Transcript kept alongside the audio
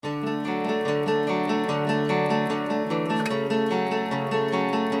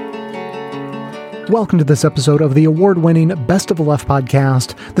Welcome to this episode of the award-winning Best of the Left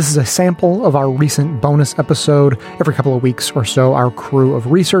podcast. This is a sample of our recent bonus episode. Every couple of weeks or so, our crew of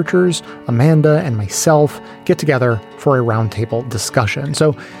researchers, Amanda and myself, get together for a roundtable discussion.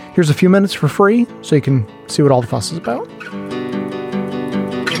 So here's a few minutes for free so you can see what all the fuss is about.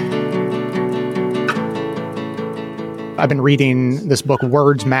 I've been reading this book,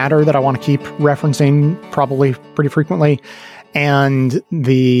 Words Matter, that I want to keep referencing probably pretty frequently. And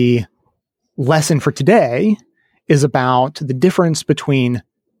the lesson for today is about the difference between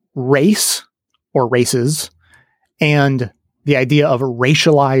race or races and the idea of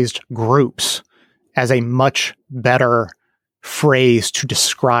racialized groups as a much better phrase to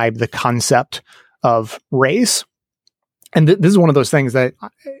describe the concept of race. And this is one of those things that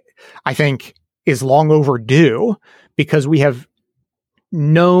I think is long overdue because we have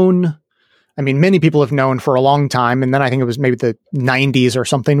known, many people have known for a long time, and then I think it was maybe the 90s or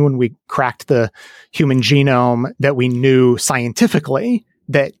something when we cracked the human genome that we knew scientifically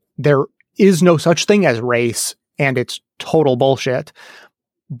that there is no such thing as race and it's total bullshit.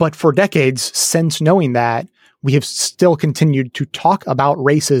 But for decades since knowing that, we have still continued to talk about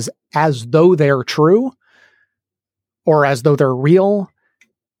races as though they're true or as though they're real,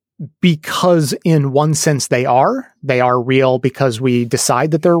 because in one sense they are real because we decide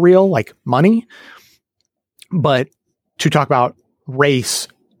that they're real, like money. But to talk about race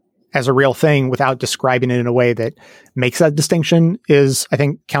as a real thing without describing it in a way that makes that distinction is, I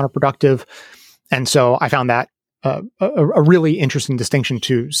think, counterproductive. And so I found that a really interesting distinction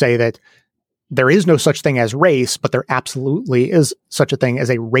to say that there is no such thing as race, but there absolutely is such a thing as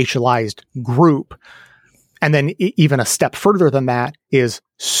a racialized group. And then even a step further than that is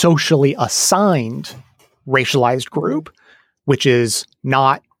socially assigned racialized group, which is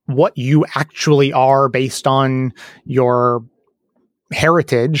not what you actually are based on your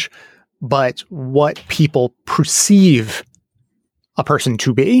heritage, but what people perceive a person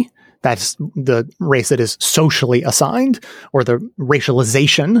to be. That's the race that is socially assigned, or the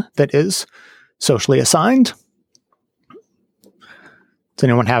racialization that is socially assigned. Does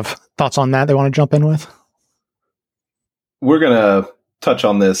anyone have thoughts on that they want to jump in with? We're going to touch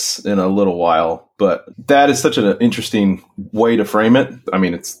on this in a little while, but that is such an interesting way to frame it. I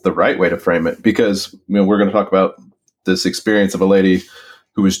mean, it's the right way to frame it because we're going to talk about this experience of a lady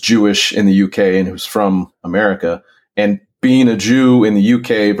who was Jewish in the UK and who's from America. And being a Jew in the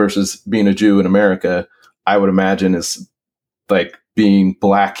UK versus being a Jew in America, I would imagine is like being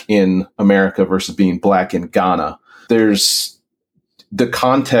black in America versus being black in Ghana. There's the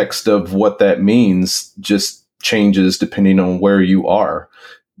context of what that means just changes depending on where you are,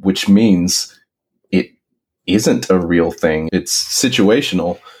 which means it isn't a real thing. It's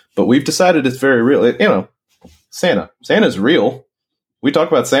situational, but we've decided it's very real. Santa's real. We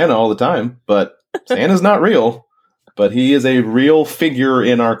talk about Santa all the time, but Santa's not real, but he is a real figure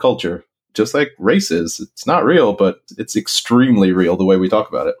in our culture, just like race is. It's not real, but it's extremely real the way we talk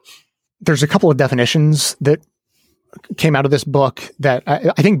about it. There's a couple of definitions that came out of this book that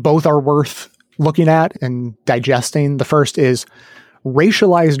I think both are worth looking at and digesting. The first is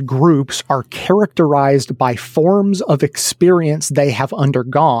racialized groups are characterized by forms of experience they have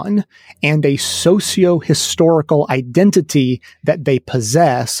undergone and a socio-historical identity that they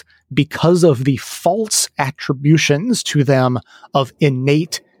possess because of the false attributions to them of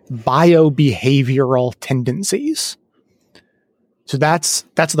innate biobehavioral tendencies. So that's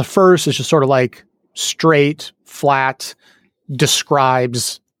the first. It's just sort of like straight, flat,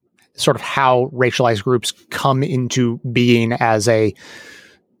 describes sort of how racialized groups come into being as a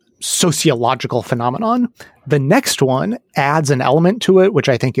sociological phenomenon. The next one adds an element to it, which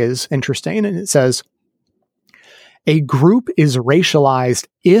I think is interesting. And it says, a group is racialized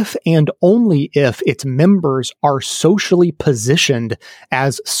if and only if its members are socially positioned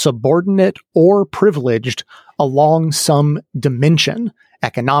as subordinate or privileged along some dimension,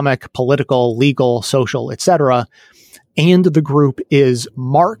 economic, political, legal, social, etc., and the group is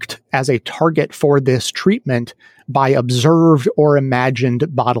marked as a target for this treatment by observed or imagined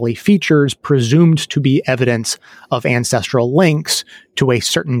bodily features presumed to be evidence of ancestral links to a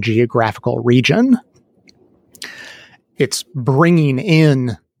certain geographical region. It's bringing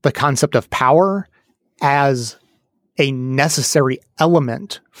in the concept of power as a necessary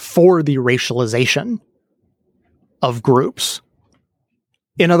element for the racialization of groups.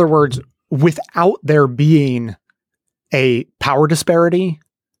 In other words, without there being a power disparity,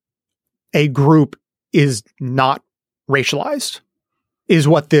 a group is not racialized, is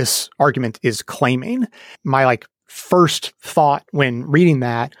what this argument is claiming. My first thought when reading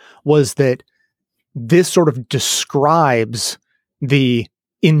that was that this sort of describes the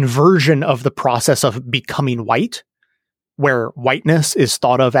inversion of the process of becoming white, where whiteness is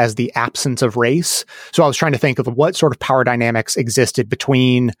thought of as the absence of race. So I was trying to think of what sort of power dynamics existed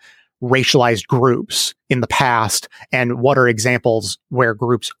between racialized groups in the past and what are examples where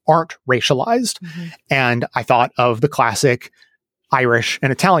groups aren't racialized. Mm-hmm. And I thought of the classic Irish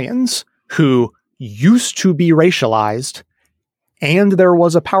and Italians who used to be racialized, and there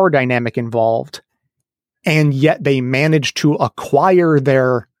was a power dynamic involved, and yet they managed to acquire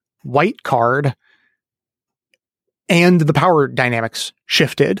their white card, and the power dynamics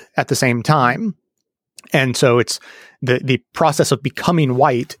shifted at the same time. And so it's the process of becoming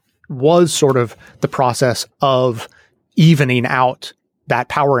white was sort of the process of evening out that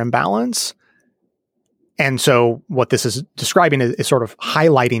power imbalance. And so what this is describing is sort of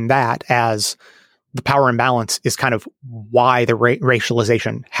highlighting that as the power imbalance is kind of why the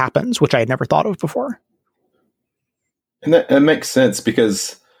racialization happens, which I had never thought of before. And that makes sense,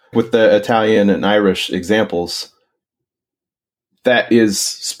 because with the Italian and Irish examples, that is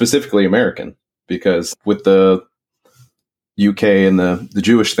specifically American, because with the UK and the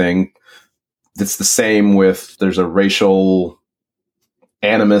Jewish thing, it's the same with, there's a racial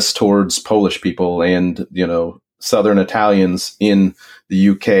animus towards Polish people and, Southern Italians in the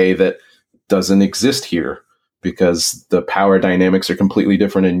UK that doesn't exist here, because the power dynamics are completely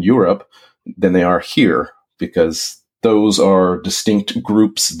different in Europe than they are here, because those are distinct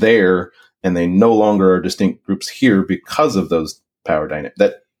groups there, and they no longer are distinct groups here because of those power dynamics.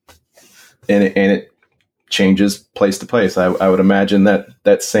 And it changes place to place. I would imagine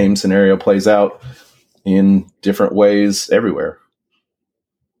that same scenario plays out in different ways everywhere.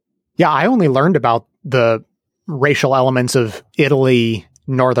 Yeah, I only learned about the racial elements of Italy,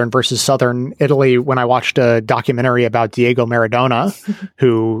 northern versus southern Italy, when I watched a documentary about Diego Maradona,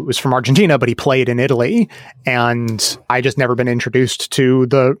 who was from Argentina, but he played in Italy. And I just never been introduced to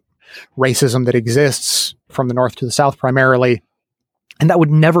the racism that exists from the north to the south primarily. And that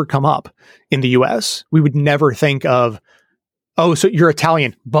would never come up in the US. We would never think of, oh, so you're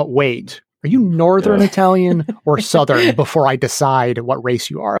Italian, but wait, are you Northern Italian or Southern before I decide what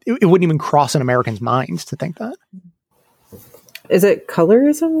race you are? It wouldn't even cross an American's mind to think that. Is it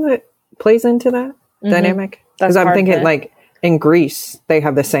colorism that plays into that dynamic? Because I'm thinking like in Greece, they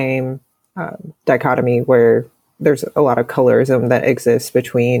have the same dichotomy where there's a lot of colorism that exists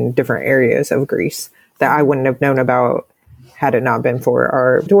between different areas of Greece that I wouldn't have known about had it not been for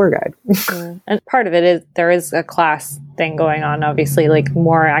our tour guide. And part of it is there is a class thing going on, obviously, like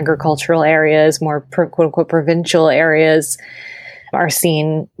more agricultural areas, more quote unquote provincial areas are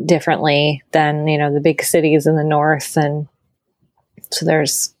seen differently than, the big cities in the north. And so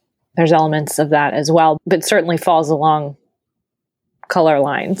there's elements of that as well, but certainly falls along color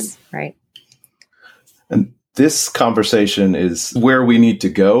lines, right? And this conversation is where we need to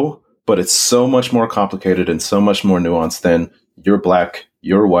go, but it's so much more complicated and so much more nuanced than you're black,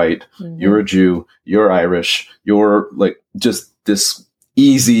 you're white, you're a Jew, you're Irish, you're like just this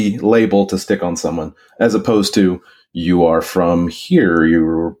easy label to stick on someone, as opposed to you are from here, you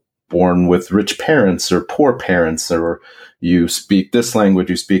were born with rich parents or poor parents, or you speak this language,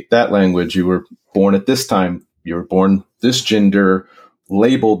 you speak that language, you were born at this time, you were born this gender,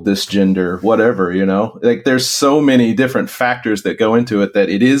 labeled this gender, whatever, like there's so many different factors that go into it that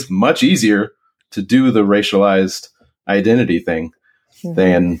it is much easier to do the racialized identity thing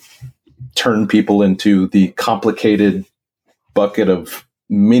than turn people into the complicated bucket of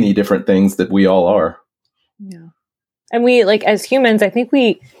many different things that we all are. Yeah. And we, like, as humans, I think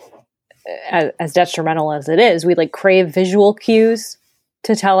we, as detrimental as it is, we like crave visual cues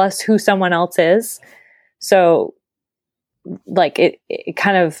to tell us who someone else is. So like it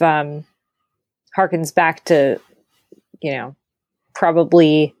kind of harkens back to,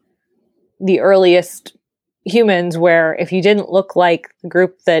 probably the earliest humans, where if you didn't look like the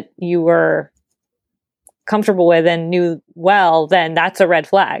group that you were comfortable with and knew well, then that's a red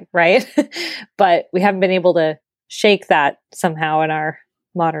flag, right? But we haven't been able to shake that somehow in our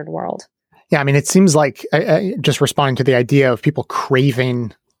modern world. Yeah, I mean, it seems like, just responding to the idea of people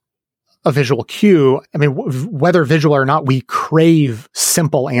craving a visual cue, I mean, whether visual or not, we crave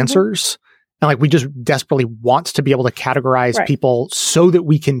simple answers. And like, we just desperately want to be able to categorize people so that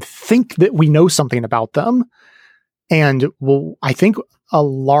we can think that we know something about them. And I think a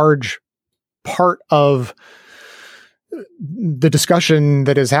large part of the discussion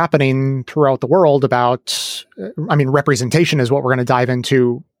that is happening throughout the world about, representation is what we're going to dive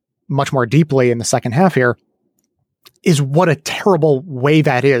into much more deeply in the second half here, is what a terrible way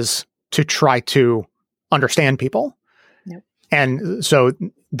that is to try to understand people. Yep. And so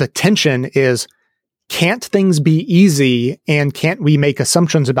the tension is, can't things be easy, and can't we make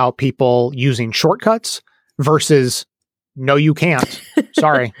assumptions about people using shortcuts versus no, you can't.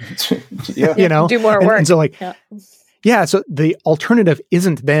 Sorry. Yeah. You know, do more work. And so so the alternative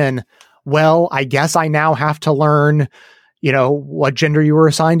isn't then, well, I guess I now have to learn, you know, what gender you were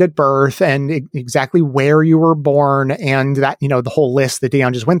assigned at birth and exactly where you were born, and that, you know, the whole list that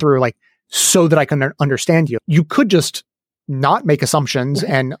Dion just went through, like, so that I can understand you. You could just not make assumptions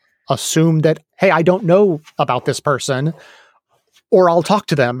and assume that, hey, I don't know about this person, or I'll talk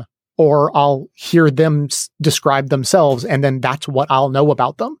to them, or I'll hear them describe themselves, and then that's what I'll know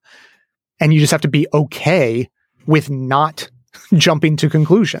about them. And you just have to be okay with not jumping to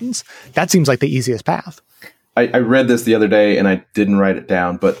conclusions. That seems like the easiest path. I read this the other day and I didn't write it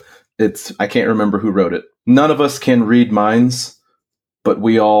down, but I can't remember who wrote it. None of us can read minds, but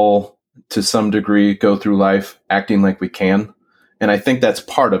we all, to some degree, go through life acting like we can. And I think that's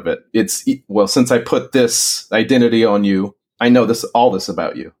part of it. It's, well, since I put this identity on you, I know all this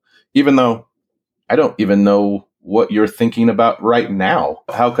about you, even though I don't even know what you're thinking about right now.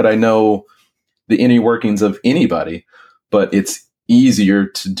 How could I know the inner workings of anybody? But it's easier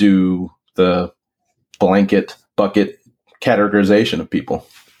to do the blanket bucket categorization of people.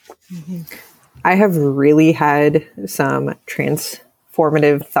 Mm-hmm. I have really had some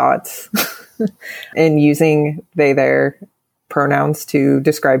transformative thoughts in using they, their pronouns to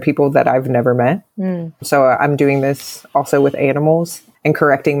describe people that I've never met. So I'm doing this also with animals, and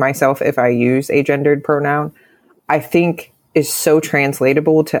correcting myself if I use a gendered pronoun, I think is so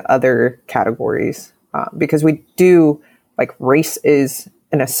translatable to other categories, because we do, like, race is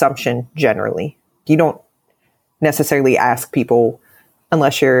an assumption generally. You don't necessarily ask people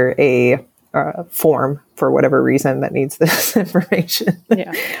unless you're a form for whatever reason that needs this information.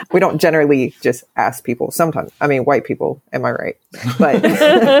 Yeah. We don't just ask people. Sometimes, I mean, white people, am I right? But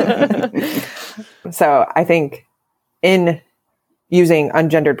so I think in using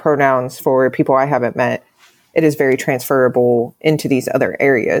ungendered pronouns for people I haven't met, it is very transferable into these other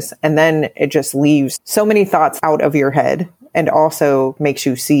areas. And then it just leaves so many thoughts out of your head, and also makes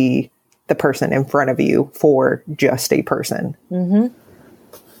you see the person in front of you for just a person. Mm-hmm.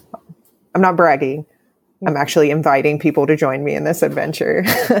 I'm not bragging. I'm actually inviting people to join me in this adventure,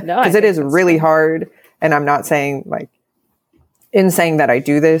 because it is really hard. And I'm not saying, like, in saying that I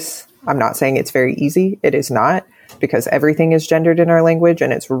do this, I'm not saying it's very easy. It is not, because everything is gendered in our language,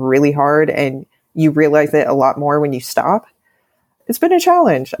 and it's really hard. And you realize it a lot more when you stop. It's been a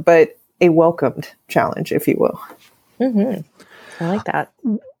challenge, but a welcomed challenge, if you will. Mm-hmm. I like that.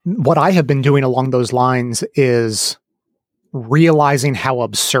 What I have been doing along those lines is realizing how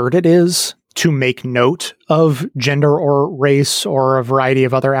absurd it is to make note of gender or race or a variety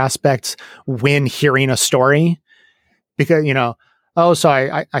of other aspects when hearing a story. Because, you know, oh, so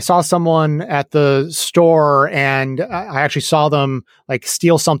I saw someone at the store and I actually saw them, like,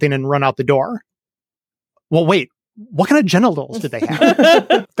 steal something and run out the door. Well, wait, what kind of genitals did they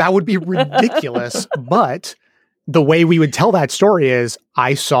have? That would be ridiculous. But the way we would tell that story is,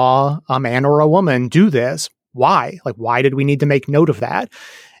 I saw a man or a woman do this. Why? Like, why did we need to make note of that?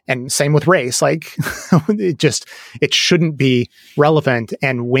 And same with race. Like, it shouldn't be relevant.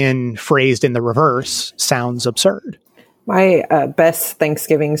 And when phrased in the reverse, sounds absurd. My best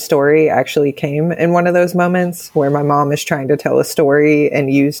Thanksgiving story actually came in one of those moments where my mom is trying to tell a story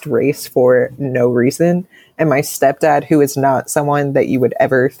and used race for no reason. And my stepdad, who is not someone that you would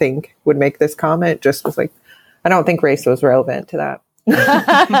ever think would make this comment, just was like, I don't think race was relevant to that.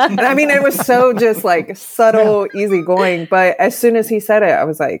 I mean, it was so just, like, subtle, easygoing. But as soon as he said it, I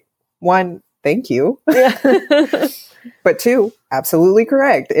was like, one, thank you. But two, absolutely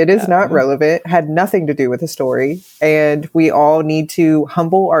correct. It is not relevant, had nothing to do with the story. And we all need to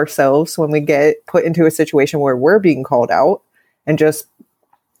humble ourselves when we get put into a situation where we're being called out, and just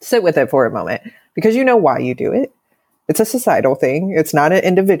sit with it for a moment, because you know why you do it. It's a societal thing. It's not an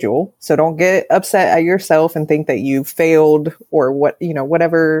individual. So don't get upset at yourself and think that you failed, or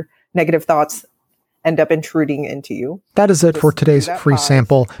whatever negative thoughts end up intruding into you. That is it for today's free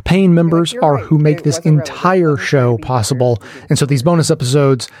sample. Paying members are who make this entire show possible. And so these bonus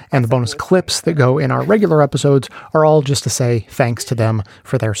episodes and the bonus clips that go in our regular episodes are all just to say thanks to them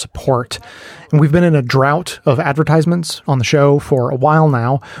for their support. And we've been in a drought of advertisements on the show for a while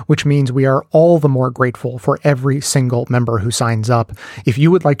now, which means we are all the more grateful for every single member who signs up. If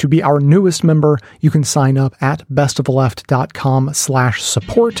you would like to be our newest member, you can sign up at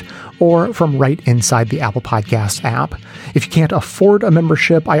bestoftheleft.com/support, or from right inside the Apple Podcasts app. If you can't afford a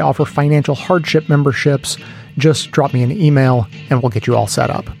membership, I offer financial hardship memberships. Just drop me an email and we'll get you all set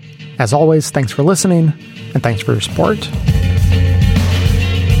up. As always, thanks for listening, and thanks for your support.